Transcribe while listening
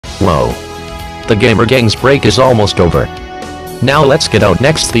Whoa. The Gamer Gang's break is almost over. Now let's get out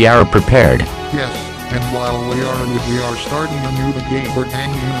next. The Arab prepared. Yes, and while we are starting a new The Gamer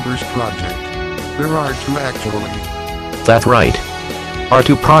Gang Universe project. There are two actually. That's right. Our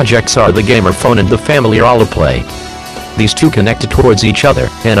two projects are the Gamer Phone and the Family Roleplay. These two connect towards each other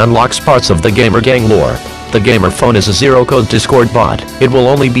and unlocks parts of the Gamer Gang lore. The Gamer Phone is a zero-code Discord bot. It will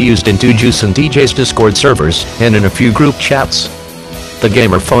only be used in TwoJuice and DJ's Discord servers and in a few group chats. The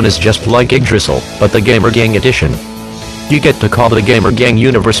Gamer Phone is just like Yggdrasil, but the Gamer Gang edition. You get to call the Gamer Gang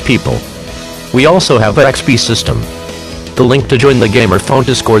Universe people. We also have an XP system. The link to join the Gamer Phone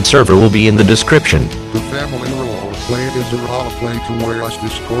Discord server will be in the description. The Family Roleplay is a roleplay to where us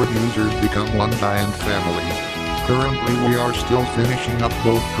Discord users become one giant family. Currently we are still finishing up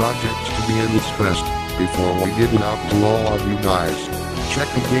both projects to be at its best, before we give it out to all of you guys. Check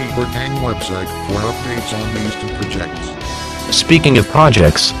the Gamer Gang website for updates on these two projects. Speaking of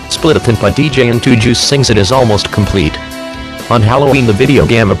projects, Split It by DJ and TwoJuice sings it is almost complete. On Halloween the video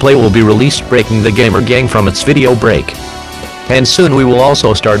gameplay will be released, breaking the Gamer Gang from its video break. And soon we will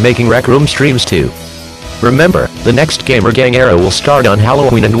also start making Rec Room streams too. Remember, the next Gamer Gang era will start on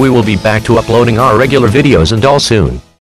Halloween and we will be back to uploading our regular videos and all soon.